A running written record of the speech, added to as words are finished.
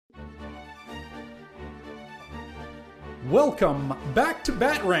Welcome back to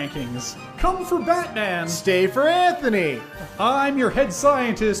Bat Rankings. Come for Batman. Stay for Anthony. I'm your head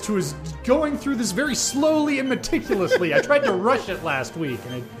scientist who is going through this very slowly and meticulously. I tried to rush it last week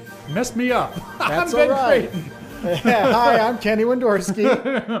and it messed me up. That's I'm Ben all right. Creighton. Hi, I'm Kenny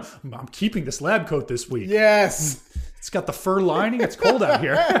Wendorski. I'm keeping this lab coat this week. Yes. It's got the fur lining. It's cold out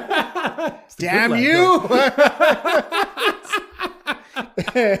here. Damn you.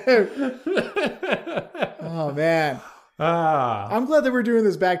 Oh, man. I'm glad that we're doing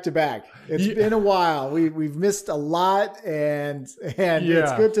this back to back. It's been a while. We've missed a lot, and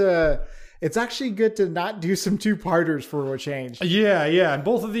it's good to. It's actually good to not do some two-parters for a change. Yeah. And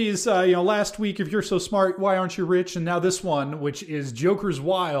both of these, last week, If You're So Smart, Why Aren't You Rich? And now this one, which is Joker's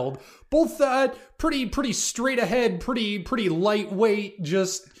Wild. Both pretty straight ahead, pretty lightweight.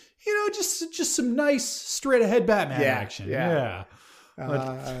 Just some nice straight ahead Batman action. Yeah. It's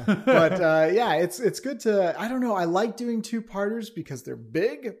good to, I don't know, I like doing two-parters because they're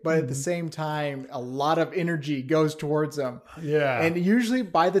big, but at the same time, a lot of energy goes towards them. Yeah. And usually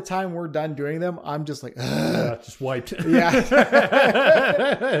by the time we're done doing them, I'm just like, just wiped. Yeah.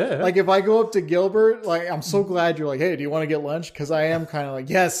 Like if I go up to Gilbert, like, I'm so glad you're like, hey, do you want to get lunch? Because I am kind of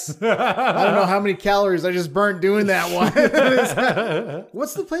like, yes. I don't know how many calories I just burnt doing that one.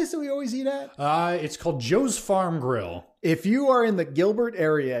 What's the place that we always eat at? It's called Joe's Farm Grill. If you are in the Gilbert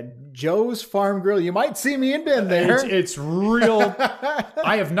area, Joe's Farm Grill, you might see me in there. It's real.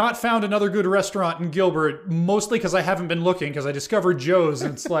 I have not found another good restaurant in Gilbert, mostly because I haven't been looking, because I discovered Joe's,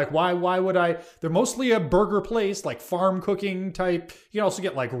 and it's like, why would I? They're mostly a burger place, like farm cooking type. You can also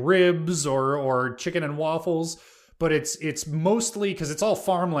get like ribs or chicken and waffles. But it's mostly, because it's all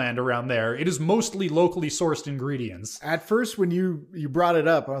farmland around there, it is mostly locally sourced ingredients. At first, when you brought it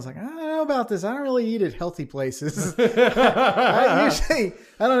up, I was like, I don't know about this. I don't really eat at healthy places. I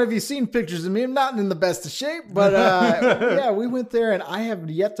don't know if you've seen pictures of me. I'm not in the best of shape, but we went there and I have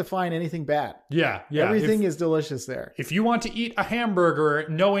yet to find anything bad. Yeah. Everything is delicious there. If you want to eat a hamburger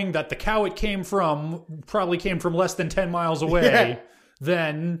knowing that the cow it came from probably came from less than 10 miles away,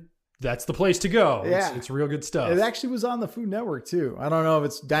 then that's the place to go. Yeah. It's real good stuff. It actually was on the Food Network too. I don't know if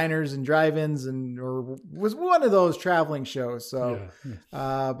it's diners and drive-ins or was one of those traveling shows. So,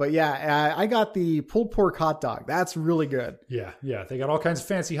 I got the pulled pork hot dog. That's really good. Yeah. They got all kinds of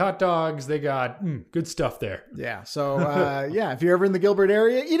fancy hot dogs. They got good stuff there. Yeah. So, if you're ever in the Gilbert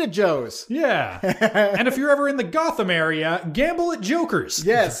area, eat at Joe's. Yeah. And if you're ever in the Gotham area, gamble at Joker's.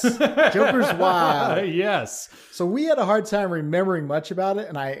 Yes. Joker's Wild. Yes. So we had a hard time remembering much about it,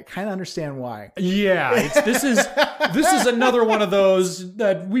 and I kind of understand why. Yeah, this is another one of those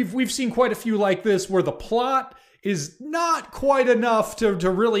that we've seen quite a few like this, where the plot is not quite enough to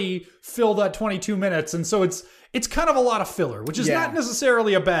really fill that 22 minutes, and so it's kind of a lot of filler, which is not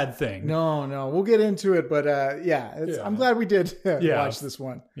necessarily a bad thing. No, we'll get into it, but I'm glad we did watch this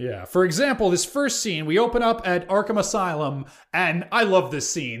one. Yeah. For example, this first scene, we open up at Arkham Asylum, and I love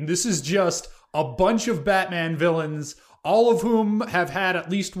this scene. This is just a bunch of Batman villains, all of whom have had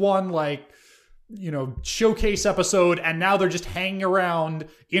at least one, showcase episode, and now they're just hanging around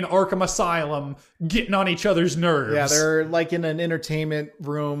in Arkham Asylum, getting on each other's nerves. Yeah, they're like in an entertainment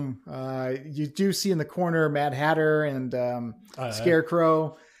room. You do see in the corner Mad Hatter and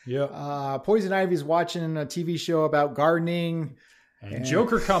Scarecrow. Yeah. Poison Ivy's watching a TV show about gardening. And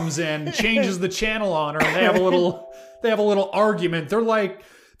Joker comes in, changes the channel on her, and they have a little argument. They're like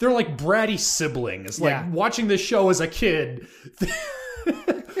bratty siblings. Watching this show as a kid.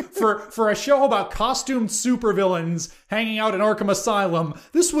 For a show about costumed supervillains hanging out in Arkham Asylum,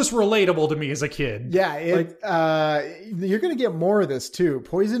 this was relatable to me as a kid. Yeah, you're going to get more of this too.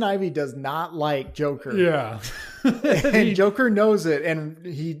 Poison Ivy does not like Joker. Yeah. And Joker knows it, and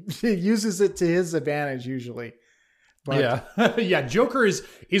he uses it to his advantage usually. But, Joker is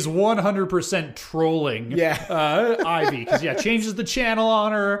 100% trolling Ivy, because changes the channel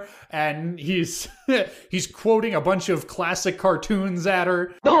on her, and he's quoting a bunch of classic cartoons at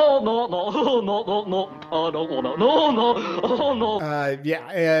her. And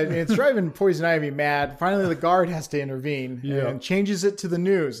it's driving Poison Ivy mad. Finally, the guard has to intervene and changes it to the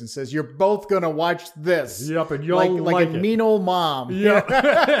news and says, "You're both gonna watch this." Yep, and you'll like a mean old mom. Yep.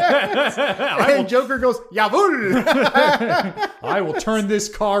 And Joker goes, "Yavul." I will turn this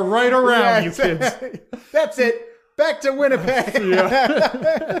car right around, you kids. That's it. Back to Winnipeg.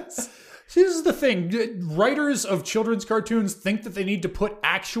 See, this is the thing. Writers of children's cartoons think that they need to put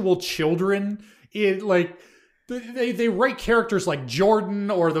actual children in, they write characters like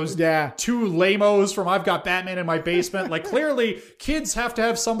Jordan or those two lamos from I've Got Batman in My Basement. Clearly, kids have to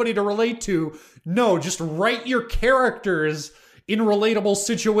have somebody to relate to. No, just write your characters in relatable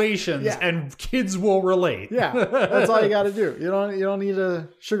situations, Yeah. and kids will relate. Yeah, that's all you got to do. You don't need to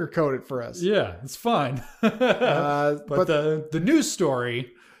sugarcoat it for us. Yeah, it's fine. But the news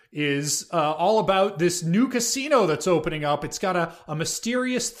story is all about this new casino that's opening up. It's got a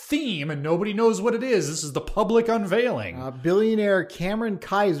mysterious theme, and nobody knows what it is. This is the public unveiling. Billionaire Cameron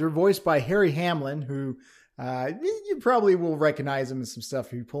Kaiser, voiced by Harry Hamlin, who you probably will recognize him in some stuff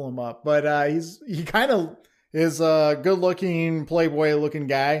if you pull him up. But he kind of is a good-looking, playboy-looking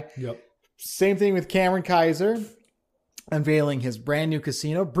guy. Yep. Same thing with Cameron Kaiser, unveiling his brand new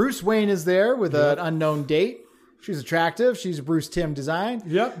casino. Bruce Wayne is there with an unknown date. She's attractive. She's a Bruce Timm design.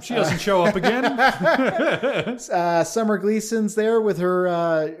 Yep, she doesn't show up again. Summer Gleason's there with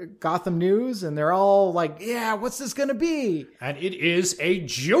her Gotham News, and they're all like, yeah, what's this going to be? And it is a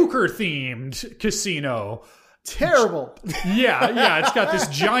Joker-themed casino. Terrible. Yeah, it's got this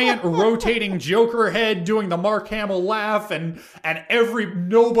giant rotating Joker head doing the Mark Hamill laugh, and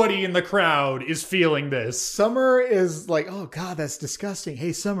nobody in the crowd is feeling this. Summer is like, oh God, that's disgusting.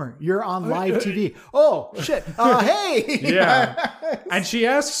 Hey, Summer, you're on live TV. Oh shit. Hey. Yeah. And she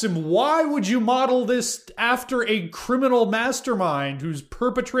asks him, why would you model this after a criminal mastermind who's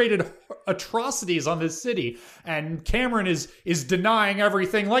perpetrated atrocities on this city? And Cameron is denying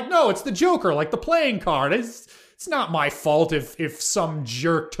everything, like, no, it's the Joker, like the playing card. It's not my fault if some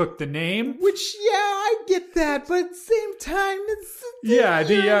jerk took the name. Which, yeah, I get that, but at the same time, it's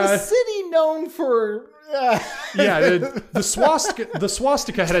the city known for. The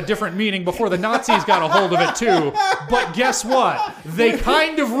swastika had a different meaning before the Nazis got a hold of it too. But guess what? They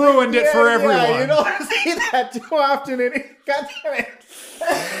kind of ruined it for everyone. Yeah, you don't see that too often. God damn it!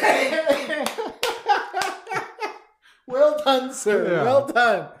 Well done, sir. Yeah. Well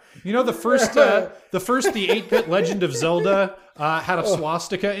done. You know, the 8-bit Legend of Zelda had a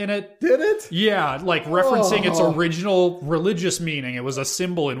swastika in it. Did it? Yeah, like referencing its original religious meaning. It was a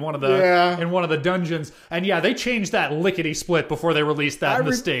symbol in one of the dungeons. And yeah, they changed that lickety split before they released that in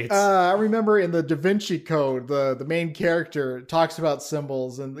the States. I remember in the Da Vinci Code, the main character talks about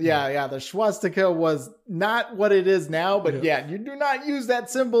symbols, and the swastika was not what it is now, but you do not use that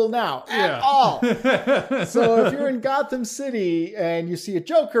symbol now at all. So if you're in Gotham City and you see a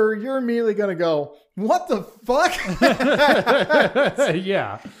Joker, you're immediately going to go, what the fuck?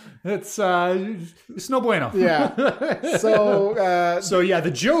 Yeah. It's no bueno. Yeah. So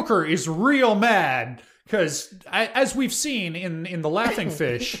the Joker is real mad because, as we've seen in The Laughing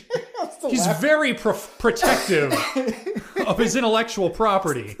Fish, he's very protective of his intellectual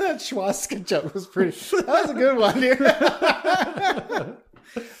property. That swastika joke was that was a good one, dude.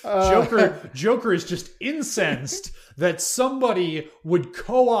 Joker is just incensed that somebody would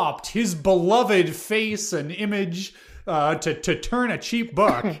co-opt his beloved face and image to turn a cheap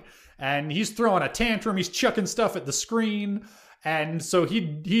buck. And he's throwing a tantrum. He's chucking stuff at the screen. And so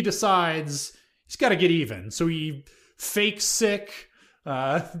he decides he's got to get even. So he fakes sick.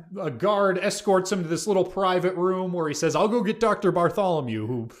 A guard escorts him to this little private room where he says, I'll go get Dr. Bartholomew,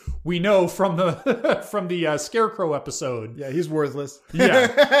 who we know from the Scarecrow episode. Yeah, he's worthless.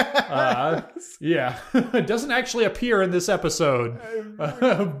 Yeah. Doesn't actually appear in this episode.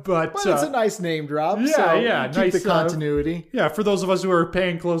 But it's a nice name drop. Yeah, so yeah. Keep Nice the continuity. for those of us who are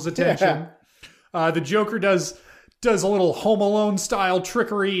paying close attention. The Joker does a little Home Alone style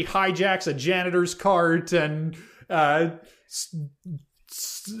trickery, hijacks a janitor's cart, and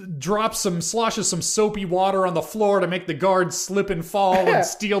sloshes some soapy water on the floor to make the guards slip and fall and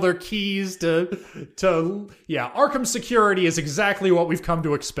steal their keys Arkham security is exactly what we've come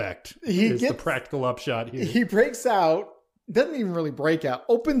to expect. The practical upshot here. He breaks out, doesn't even really break out,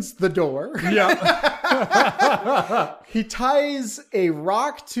 opens the door. Yeah. He ties a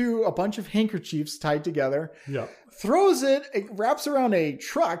rock to a bunch of handkerchiefs tied together. Yeah. Throws it wraps around a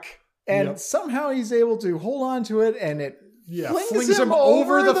truck, and somehow he's able to hold on to it, and it flings him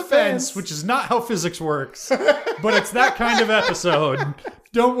over the fence, which is not how physics works, but it's that kind of episode.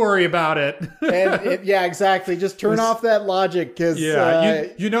 Don't worry about it. And exactly. Just turn off that logic, because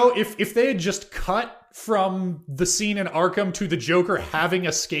if they had just cut from the scene in Arkham to the Joker having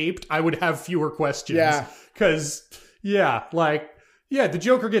escaped, I would have fewer questions. Yeah, because the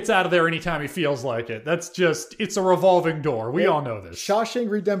Joker gets out of there anytime he feels like it. That's just, it's a revolving door. We all know this. Shawshank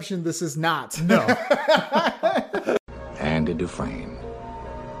Redemption, this is not. No. Andy Dufresne,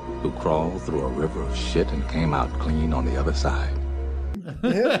 who crawled through a river of shit and came out clean on the other side.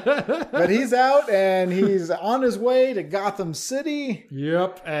 But he's out, and he's on his way to Gotham City.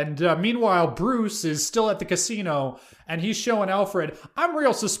 Yep. And meanwhile, Bruce is still at the casino, and he's showing Alfred, I'm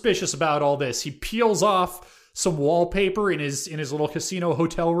real suspicious about all this. He peels off some wallpaper in his little casino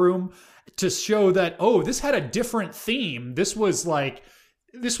hotel room, to show that, oh, this had a different theme. This was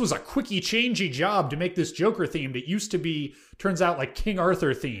a quickie changey job to make this Joker themed. It used to be, turns out, like King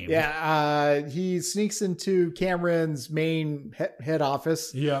Arthur themed. Yeah, he sneaks into Cameron's main head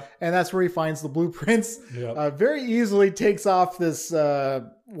office. Yep. And that's where he finds the blueprints. Yep. Very easily takes off this,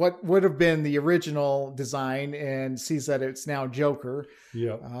 what would have been the original design, and sees that it's now Joker.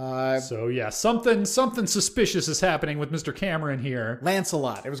 Yep. So yeah, something suspicious is happening with Mr. Cameron here.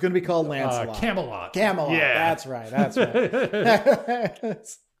 Lancelot. It was going to be called Lancelot. Camelot. Yeah. That's right.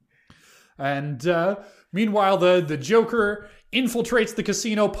 And meanwhile, the Joker infiltrates the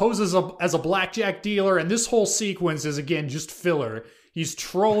casino, poses as a blackjack dealer, and this whole sequence is, again, just filler. He's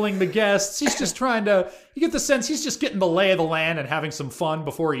trolling the guests. He's just trying to... You get the sense he's just getting the lay of the land and having some fun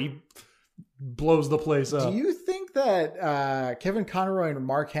before he blows the place up. Do you think that Kevin Conroy and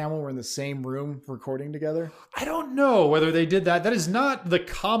Mark Hamill were in the same room recording together? I don't know whether they did that. That is not the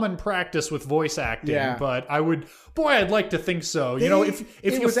common practice with voice acting, but I'd like to think so.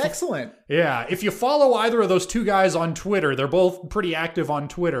 It was excellent. Yeah, if you follow either of those two guys on Twitter, they're both pretty active on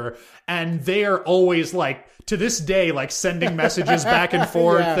Twitter, and they are always, like, to this day, like, sending messages back and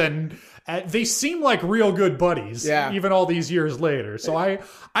forth, and they seem like real good buddies, even all these years later. So I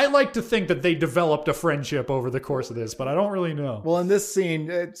like to think that they developed a friendship over the course of this, but I don't really know. Well, in this scene,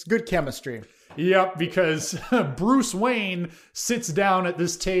 it's good chemistry. Yep, because Bruce Wayne sits down at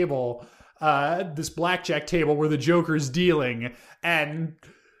this table, this blackjack table where the Joker's dealing, and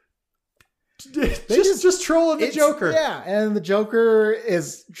just trolling the Joker. Yeah, and the Joker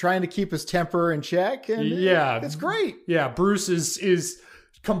is trying to keep his temper in check, and it's great. Yeah, Bruce is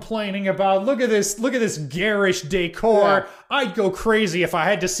complaining about, look at this garish decor. I'd go crazy if I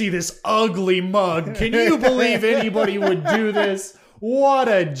had to see this ugly mug. Can you believe anybody would do this? What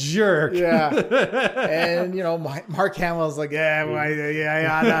a jerk. Yeah. And, Mark Hamill's like, But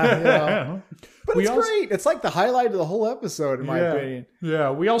it's great. It's like the highlight of the whole episode, in my opinion.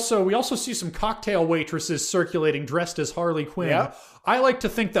 Yeah. We also see some cocktail waitresses circulating dressed as Harley Quinn. Yep. I like to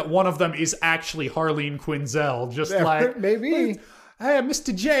think that one of them is actually Harleen Quinzel. Just like... Maybe... Hey,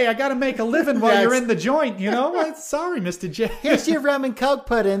 Mr. J, I got to make a living while you're in the joint, Sorry, Mr. J. Here's your rum and coke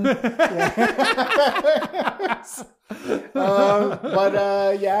pudding.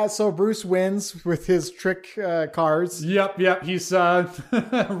 So Bruce wins with his trick cards. Yep. He's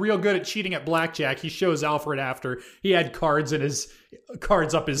real good at cheating at blackjack. He shows Alfred after he had cards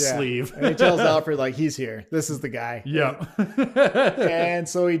up his sleeve. And he tells Alfred, like, he's here. This is the guy. Yep. And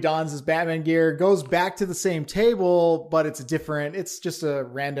so he dons his Batman gear, goes back to the same table, but it's just a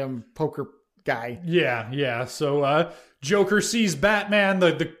random poker guy. Yeah. So Joker sees Batman.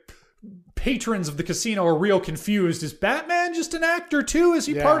 The patrons of the casino are real confused. Is Batman just an actor too? Is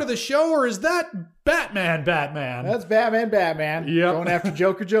he part of the show, or is that Batman? That's Batman. Yep. Going after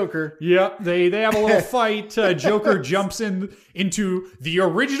Joker. Yep. They have a little fight. Joker jumps into the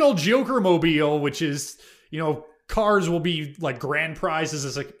original Joker mobile, which is, cars will be like grand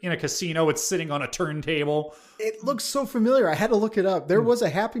prizes in a casino. It's sitting on a turntable. It looks so familiar. I had to look it up. There was a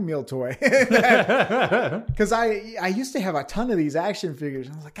Happy Meal toy. Because I used to have a ton of these action figures.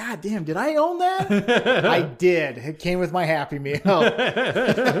 I was like, God damn, did I own that? I did. It came with my Happy Meal.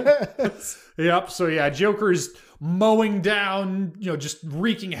 Yep. So yeah, Joker's mowing down, just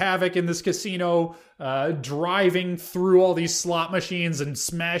wreaking havoc in this casino, driving through all these slot machines and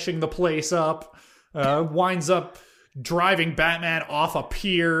smashing the place up. Winds up driving Batman off a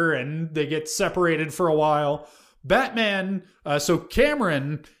pier, and they get separated for a while. Batman, so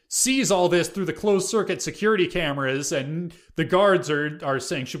Cameron sees all this through the closed circuit security cameras, and the guards are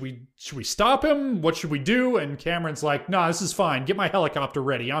saying, should we stop him? What should we do? And Cameron's like, nah, this is fine. Get my helicopter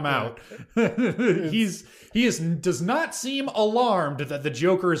ready. I'm out. He does not seem alarmed that the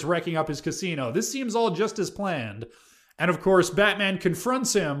Joker is wrecking up his casino. This seems all just as planned. And of course, Batman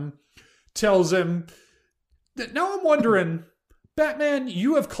confronts him, tells him that, now I'm wondering, Batman,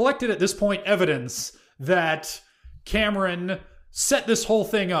 you have collected at this point evidence that Cameron set this whole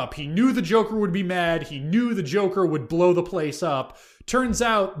thing up. He knew the Joker would be mad. He knew the Joker would blow the place up. Turns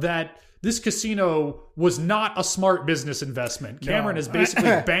out that this casino was not a smart business investment. Cameron has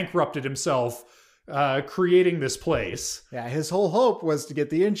basically bankrupted himself creating this place. Yeah, his whole hope was to get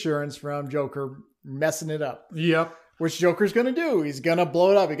the insurance from Joker messing it up. Yep. Which Joker's going to do. He's going to blow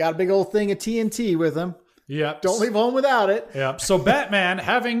it up. He got a big old thing of TNT with him. Yep. Don't leave home without it. Yep. So Batman,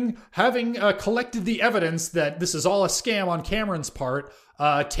 having collected the evidence that this is all a scam on Cameron's part,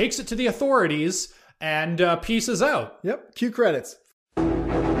 takes it to the authorities and pieces out. Yep. Cue credits.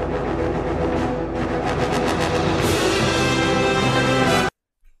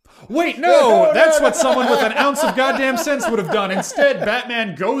 wait, no, that's what someone with an ounce of goddamn sense would have done. Instead,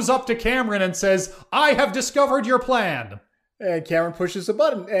 Batman goes up to Cameron and says, I have discovered your plan. And Cameron pushes a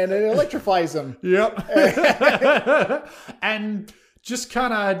button and it electrifies him. Yep. And just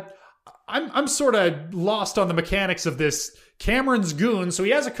kind of, I'm sort of lost on the mechanics of this. Cameron's goons, so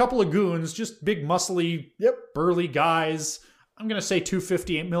he has a couple of goons, just big, muscly, burly guys. I'm going to say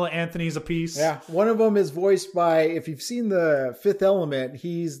 250 millianthonies apiece. Yeah, one of them is voiced by, if you've seen The Fifth Element,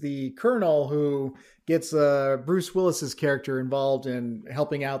 he's the colonel who gets Bruce Willis's character involved in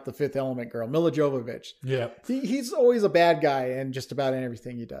helping out the Fifth Element girl, Mila Jovovich. Yeah. He's always a bad guy in just about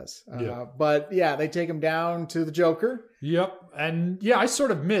everything he does. But yeah, they take him down to the Joker. Yep. And yeah, I sort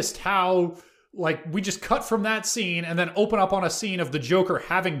of missed how... Like, we just cut from that scene and then open up on a scene of the Joker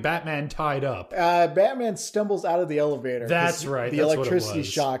having Batman tied up. Batman stumbles out of the elevator. That's right. The That's electricity what it was.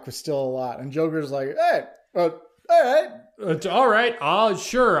 shock was still a lot. And Joker's like, hey, all right. All right.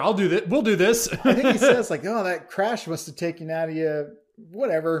 Sure. I'll do this. We'll do this. I think he says, like, oh, that crash must have taken out of you.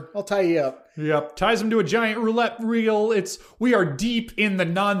 Whatever. I'll tie you up. Yep. Ties him to a giant roulette reel. We are deep in the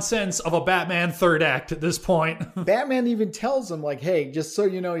nonsense of a Batman third act at this point. Batman even tells him, like, hey, just so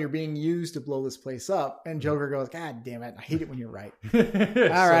you know, you're being used to blow this place up. And Joker goes, God damn it. I hate it when you're right. All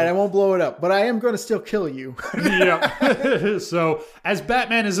right. I won't blow it up, but I am going to still kill you. Yep. So as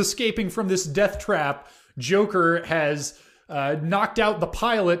Batman is escaping from this death trap, Joker has knocked out the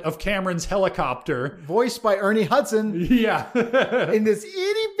pilot of Cameron's helicopter. Voiced by Ernie Hudson. Yeah. In this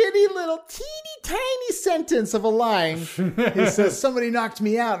itty bitty little teeny tiny sentence of a line. He says, somebody knocked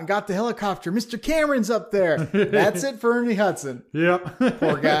me out and got the helicopter. Mr. Cameron's up there. That's it for Ernie Hudson. Yep.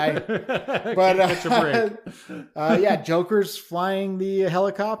 Poor guy. But catch a break. yeah, Joker's flying the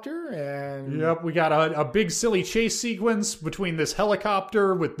helicopter. And yep, we got a big silly chase sequence between this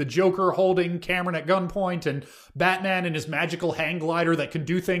helicopter with the Joker holding Cameron at gunpoint and Batman and his magical hang glider that can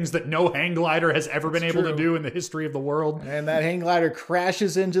do things that no hang glider has ever been able to do in the history of the world. And that hang glider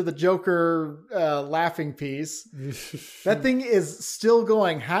crashes into the Joker laughing piece. That thing is still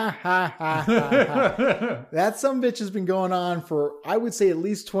going, ha, ha, ha, ha, ha. That sumbitch has been going on for, I would say, at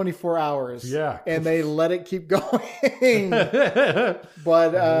least 24 hours. Yeah. And they let it keep going.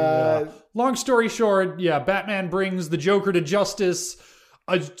 But long story short, yeah, Batman brings the Joker to justice.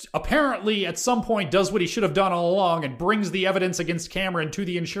 Apparently, at some point, does what he should have done all along and brings the evidence against Cameron to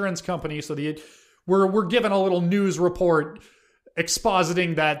the insurance company. So we're given a little news report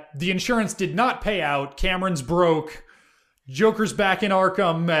expositing that the insurance did not pay out. Cameron's broke. Joker's back in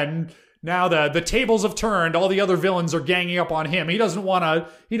Arkham, and now the tables have turned. All the other villains are ganging up on him. He doesn't want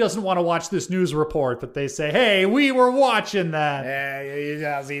to watch this news report, but they say, "Hey, we were watching that."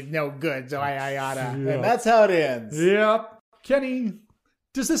 Yeah, he's no good, so I oughta. Yeah. And that's how it ends. Yep, Kenny.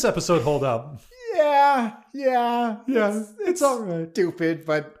 Does this episode hold up? Yeah. It's all right. Stupid,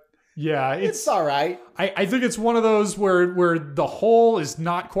 but yeah, it's all right. I think it's one of those where the whole is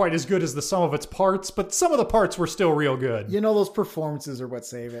not quite as good as the sum of its parts, but some of the parts were still real good. You know, those performances are what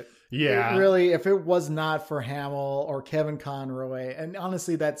save it. Yeah. It really, if it was not for Hamill or Kevin Conroy, and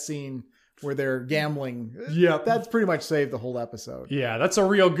honestly, that scene where they're gambling, that's pretty much saved the whole episode. Yeah, that's a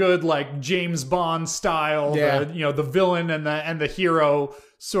real good, like, James Bond style. Yeah. The villain and the hero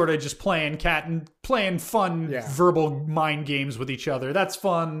sort of just playing fun verbal mind games with each other. That's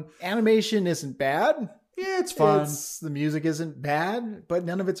fun. Animation isn't bad. Yeah, it's fun. The music isn't bad, but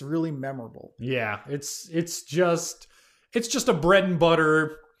none of it's really memorable. Yeah, it's just a bread and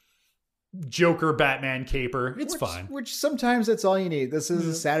butter Joker Batman caper. It's fine. Which sometimes that's all you need. This is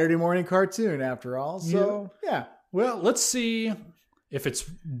a Saturday morning cartoon after all. So, yeah. Well, let's see if it's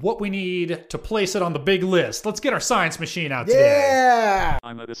what we need to place it on the big list. Let's get our science machine out today. Yeah!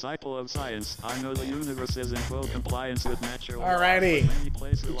 I'm a disciple of science. I know the universe is in full compliance with natural Alrighty.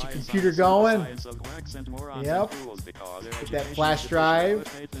 Get your computer going. Yep. Get that flash drive.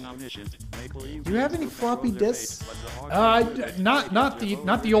 Do you have any floppy disks? Not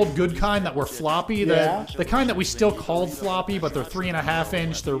the old good kind that were floppy. Yeah. The kind that we still called floppy, but they're 3.5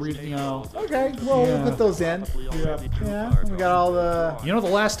 inch. They're Okay, well, we'll put those in. Yeah. We got all the. The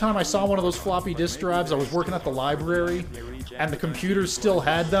last time I saw one of those floppy disk drives, I was working at the library, and the computers still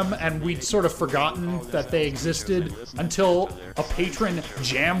had them, and we'd sort of forgotten that they existed until a patron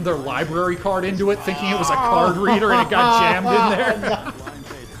jammed their library card into it, thinking it was a card reader, and it got jammed in there.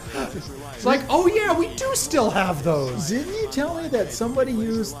 It's like, oh yeah, we do still have those. Didn't you tell me that somebody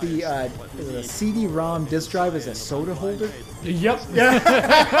used the CD-ROM disk drive as a soda holder? Yep.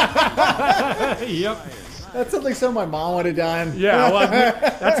 Yep. That's something my mom would have done. Yeah, well,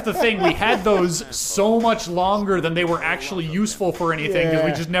 that's the thing. We had those so much longer than they were actually useful for anything because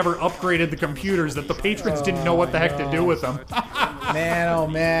we just never upgraded the computers that the patrons didn't know what the heck to do with them. Man, oh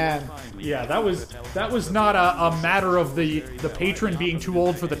man. Yeah, that was not a matter of the patron being too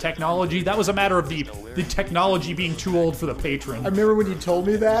old for the technology. That was a matter of the technology being too old for the patron. I remember when you told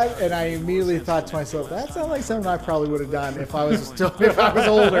me that, and I immediately thought to myself, that sounds like something I probably would have done if I was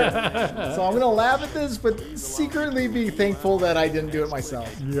older. So I'm gonna laugh at this, but secretly be thankful that I didn't do it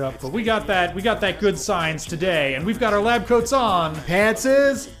myself. Yeah, but we got that good science today, and we've got our lab coats on. Pants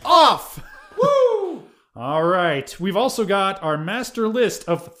is off. Woo! All right, we've also got our master list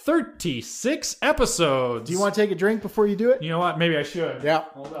of 36 episodes. Do you want to take a drink before you do it? You know what? Maybe I should. Yeah.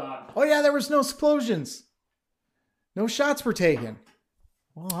 Hold on. Oh yeah, there was no explosions. No shots were taken.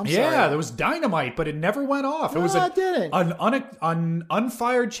 Well, I'm sorry. Yeah, there was dynamite, but it never went off. No, it didn't. An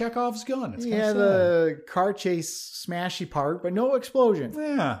unfired Chekhov's gun. It's He kinda had sad. a car chase smashy part, but no explosion.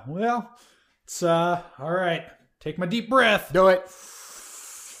 Yeah, well, it's all right. Take my deep breath. Do it.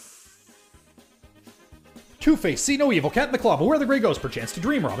 Two-Face, see no evil, Cat in the Claw, Beware the Grey Ghost, Perchance to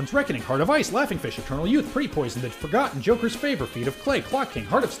Dream, Robin's Reckoning, Heart of Ice, Laughing Fish, Eternal Youth, Pretty Poison, The Forgotten, Joker's Favor, Feet of Clay, Clock King,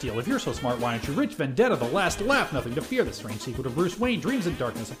 Heart of Steel, If You're So Smart, Why Aren't You Rich, Vendetta, The Last Laugh, Nothing to Fear, The Strange Secret of Bruce Wayne, Dreams in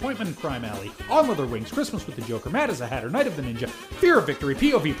Darkness, Appointment in Crime Alley, On Leather Wings, Christmas with the Joker, Mad as a Hatter, Night of the Ninja, Fear of Victory,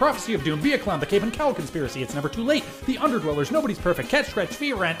 POV, Prophecy of Doom, Be a Clown, The Cape and Cowl Conspiracy, It's Never Too Late, The Underdwellers, Nobody's Perfect, Cat Scratch,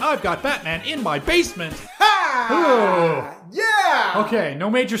 Fear Rant, I've Got Batman in My Basement. Ha! Yeah! Okay,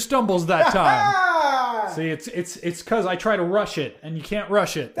 no major stumbles that time. See, it's because I try to rush it, and you can't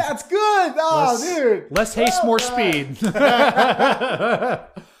rush it. That's good! Oh, dude! Less haste, more speed.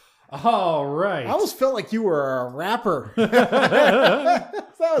 All right. I almost felt like you were a rapper. That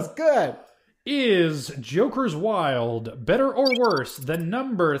was good. Is Joker's Wild better or worse than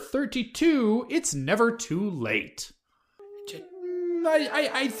number 32, It's Never Too Late?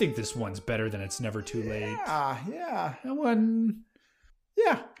 I think this one's better than It's Never Too Late. Yeah. That one...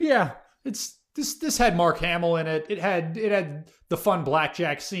 Yeah. It's... This had Mark Hamill in it. It had the fun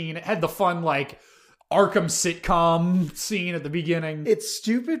blackjack scene. It had the fun like Arkham sitcom scene at the beginning. It's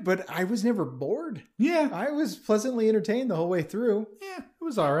stupid, but I was never bored. Yeah, I was pleasantly entertained the whole way through. yeah, it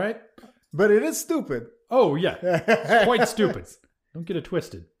was all right. But it is stupid. Oh yeah, it's quite stupid. Don't get it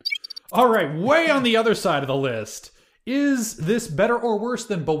twisted. All right, way on the other side of the list. Is this better or worse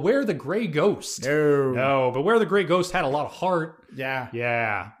than Beware the Grey Ghost? No, Beware the Grey Ghost had a lot of heart. Yeah.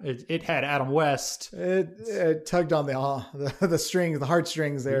 Yeah, it had Adam West. It tugged on the strings, the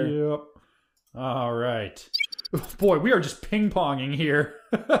heartstrings there. Yep. All right. Boy, we are just ping-ponging here.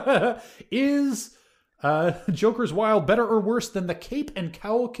 Is Joker's Wild better or worse than the Cape and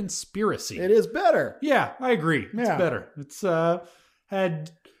Cowl Conspiracy? It is better. Yeah, I agree. It's Yeah. better. It's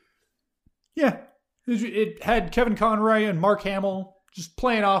had... Yeah. It had Kevin Conroy and Mark Hamill just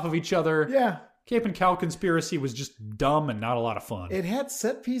playing off of each other. Yeah. Cape and Cowl Conspiracy was just dumb and not a lot of fun. It had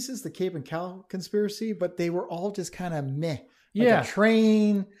set pieces, the Cape and Cowl Conspiracy, but they were all just kind of meh. Like Yeah. a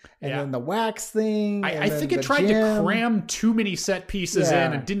train, and Yeah. then the wax thing. I and think then it the tried to gym. cram too many set pieces Yeah.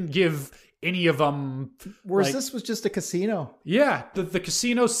 in and didn't give any of them... Whereas like- this was just a casino. Yeah, the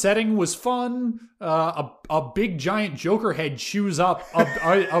casino setting was fun. A big giant Joker head chews up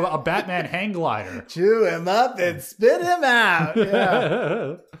a Batman hang glider. Chew him up and spit him out.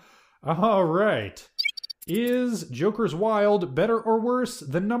 Yeah. All right. Is Joker's Wild better or worse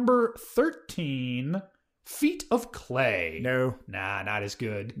than number 13, Feet of Clay? No. Nah, not as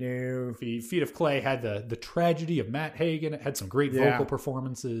good. No. Feet of Clay had the tragedy of Matt Hagen. It had some great Yeah. vocal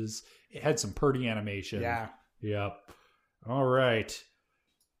performances. It had some pretty animation. Yeah. Yep. All right.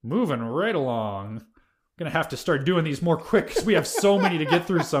 Moving right along. I'm going to have to start doing these more quick because we have so many to get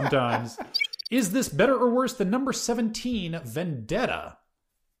through sometimes. Is this better or worse than number 17, Vendetta?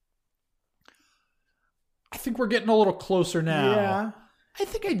 I think we're getting a little closer now. Yeah. I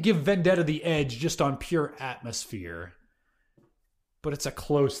think I'd give Vendetta the edge just on pure atmosphere. But it's a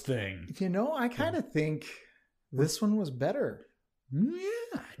close thing. You know, I kind of think this one was better.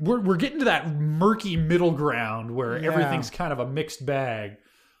 Yeah. We're getting to that murky middle ground where Yeah. everything's kind of a mixed bag.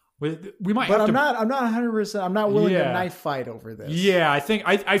 We might But have I'm to... not 100%. I'm not willing Yeah. to knife fight over this. Yeah,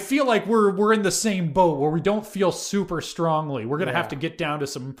 I feel like we're in the same boat where we don't feel super strongly. We're gonna Yeah. have to get down to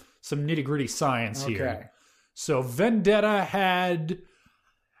some nitty-gritty science Okay. here. So Vendetta had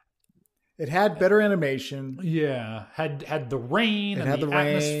It had better animation. had the rain It and had the the rain.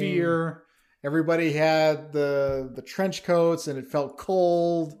 atmosphere. Everybody had the trench coats, and it felt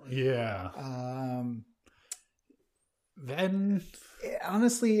cold. Yeah. Then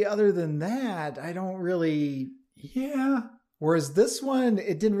Honestly, other than that, I don't really. yeah. Whereas this one,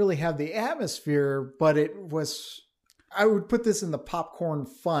 it didn't really have the atmosphere, but it was. I would put this in the popcorn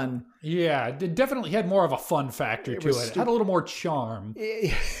fun. Yeah, it definitely had more of a fun factor It to was it. It had a little more charm.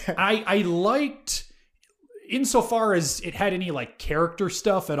 Yeah. I liked insofar as it had any like character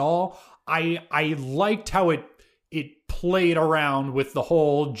stuff at all, I liked how it played around with the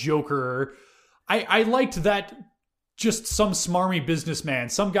whole Joker. I liked that just some smarmy businessman,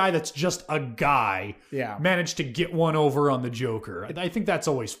 some guy that's just a guy, managed to get one over on the Joker. I think that's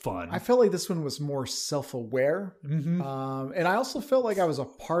always fun. I felt like this one was more self-aware. And I also felt like I was a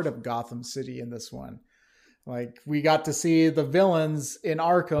part of Gotham City in this one. Like, we got to see the villains in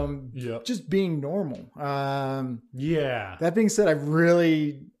Arkham just being normal. That being said,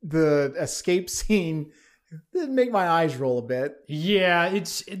 the escape scene didn't make my eyes roll a bit. Yeah,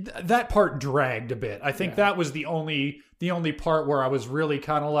 that part dragged a bit. I think that was the only part where I was really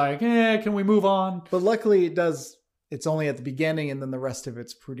kind of like, can we move on? But luckily it's only at the beginning, and then the rest of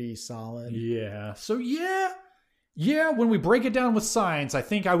it's pretty solid. Yeah. So when we break it down with science, I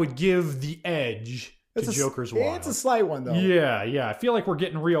think I would give the edge to Joker's Wild. It's a slight one, though. Yeah. I feel like we're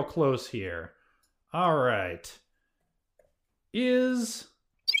getting real close here. All right. Is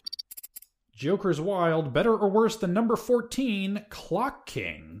Joker's Wild better or worse than number 14, Clock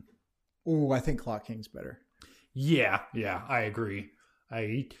King? Ooh, I think Clock King's better. Yeah, I agree.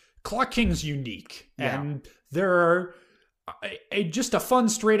 Clock King's unique. And there are... just a fun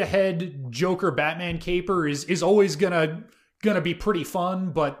straight ahead Joker Batman caper is always gonna be pretty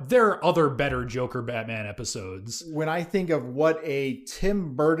fun, but there are other better Joker Batman episodes. When I think of what a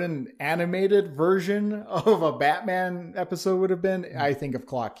Tim Burton animated version of a Batman episode would have been, I think of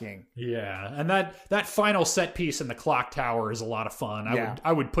Clock King. Yeah, and that final set piece in the clock tower is a lot of fun.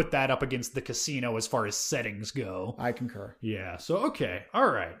 I would put that up against the casino as far as settings go. I concur. Yeah, so okay,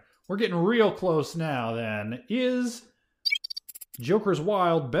 all right. We're getting real close now then. Is Joker's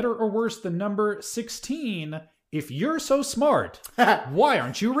Wild better or worse than number 16? If you're so smart, why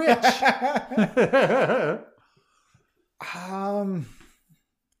aren't you rich? I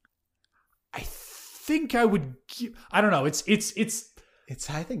think I would. I don't know. It's I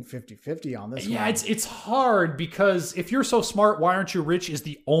think 50-50 on this one. Yeah, it's hard because If You're So Smart, Why Aren't You Rich is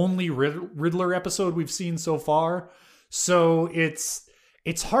the only Riddler episode we've seen so far. So it's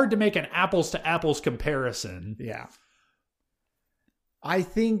hard to make an apples to apples comparison. Yeah. I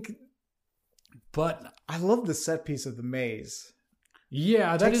think, but I love the set piece of the maze.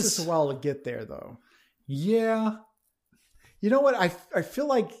 Yeah, that takes us a while to get there, though. Yeah. You know what? I feel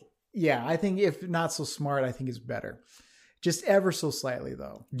like, I think If Not So Smart, I think is better. Just ever so slightly,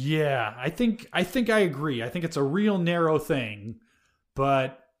 though. Yeah, I think I agree. I think it's a real narrow thing.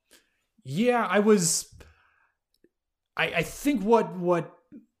 But yeah, I think what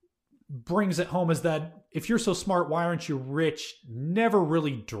brings it home is that If You're So Smart, Why Aren't You Rich never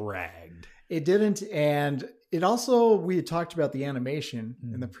really dragged. It didn't, and it also, we had talked about the animation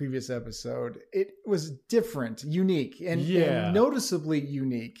in the previous episode. It was different, unique, and noticeably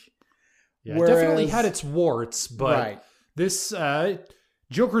unique. Yeah, it definitely had its warts, but this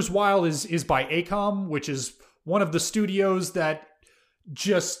Joker's Wild is by ACOM, which is one of the studios that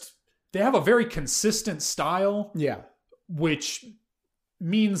they have a very consistent style. Yeah. Which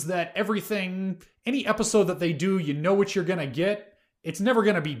means that any episode that they do, you know what you're going to get. It's never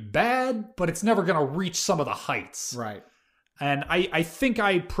going to be bad, but it's never going to reach some of the heights. Right. And I think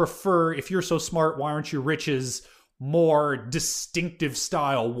I prefer If You're So Smart, Why Aren't You Rich's more distinctive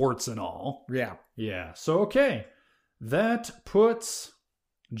style, warts and all. Yeah. Yeah. So, okay. That puts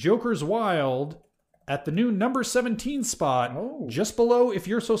Joker's Wild at the new number 17 spot, just below If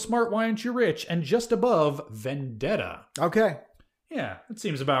You're So Smart, Why Aren't You Rich, and just above Vendetta. Okay. Yeah, that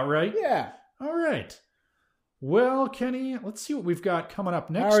seems about right. Yeah. All right. Well, Kenny, let's see what we've got coming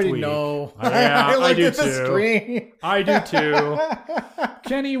up next week. I already know. Yeah, I do at the too. screen. I do too.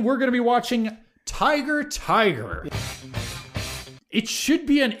 Kenny, we're going to be watching Tiger. It should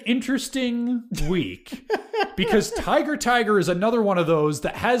be an interesting week because Tiger is another one of those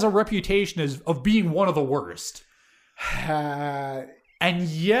that has a reputation of being one of the worst. And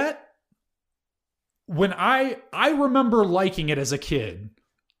yet, when I remember liking it as a kid.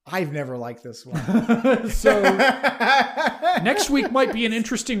 I've never liked this one. So next week might be an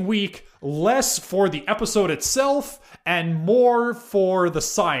interesting week, less for the episode itself and more for the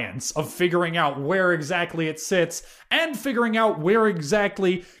science of figuring out where exactly it sits and figuring out where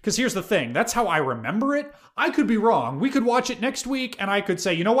exactly, because here's the thing, that's how I remember it. I could be wrong. We could watch it next week and I could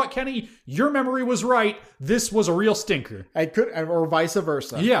say, you know what, Kenny, your memory was right. This was a real stinker. I could, or vice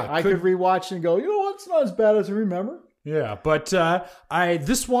versa. Yeah. I could rewatch and go, you know what, it's not as bad as I remember. Yeah, but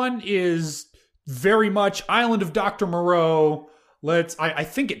this one is very much Island of Dr. Moreau, I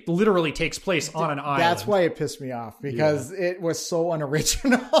think it literally takes place on an island. That's why it pissed me off, because it was so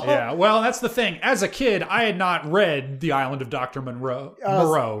unoriginal. Yeah, well, that's the thing. As a kid, I had not read The Island of Dr. Monroe. The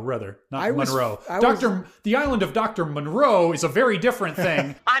Island of Dr. Monroe is a very different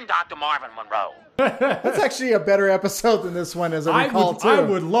thing. I'm Dr. Marvin Monroe. That's actually a better episode than this one, as I recall, too. I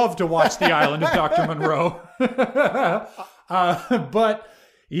would love to watch The Island of Dr. Monroe. But,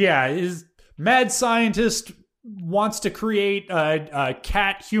 yeah, is mad scientist wants to create a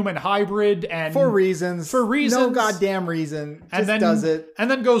cat-human hybrid, and for reasons. No goddamn reason. And then does it. And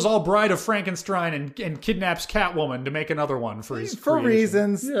then goes all Bride of Frankenstein and kidnaps Catwoman to make another one for his For creation.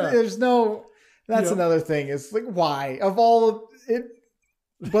 reasons. Yeah. There's no... That's another thing. It's like, why? Of all of it...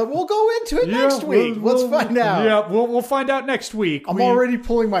 But we'll go into it next week. Let's find out. Yeah, we'll find out next week. I'm already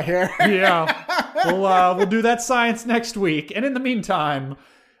pulling my hair. Yeah. We'll do that science next week. And in the meantime...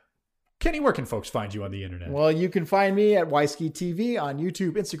 Kenny, where can folks find you on the internet? Well, you can find me at Wisky TV on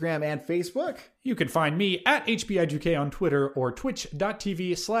YouTube, Instagram, and Facebook. You can find me at HBIGK on Twitter or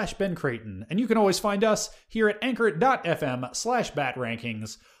twitch.tv/Ben Creighton. And you can always find us here at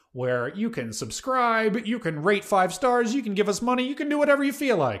anchor.fm/BatRankings, where you can subscribe, you can rate 5 stars, you can give us money, you can do whatever you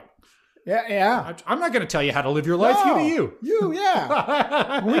feel like. Yeah. I'm not going to tell you how to live your life. No, You do you.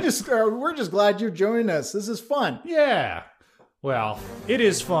 Yeah. we're just glad you're joining us. This is fun. Yeah. Well, it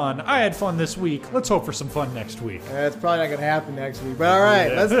is fun. I had fun this week. Let's hope for some fun next week. It's probably not going to happen next week, but all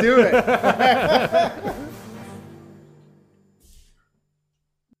right, let's do it.